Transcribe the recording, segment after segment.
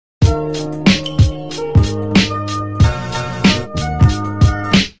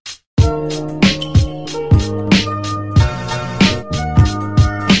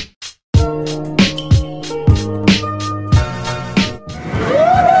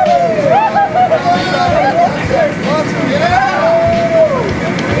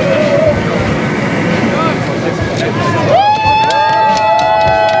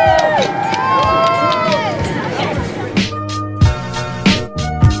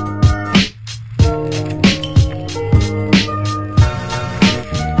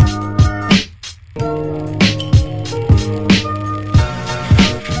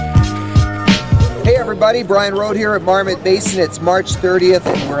everybody, Brian Road here at Marmot Basin. It's March 30th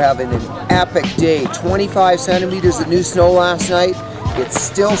and we're having an epic day. 25 centimeters of new snow last night. It's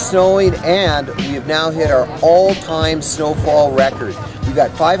still snowing and we have now hit our all-time snowfall record. We've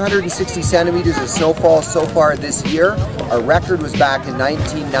got 560 centimeters of snowfall so far this year. Our record was back in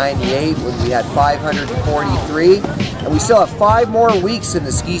 1998 when we had 543. And we still have 5 more weeks in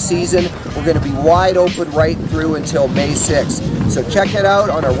the ski season. We're going to be wide open right through until May 6th. So check it out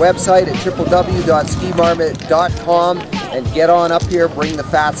on our website at www.skimarmot.com and get on up here, bring the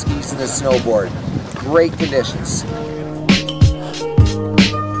fat skis and the snowboard. Great conditions.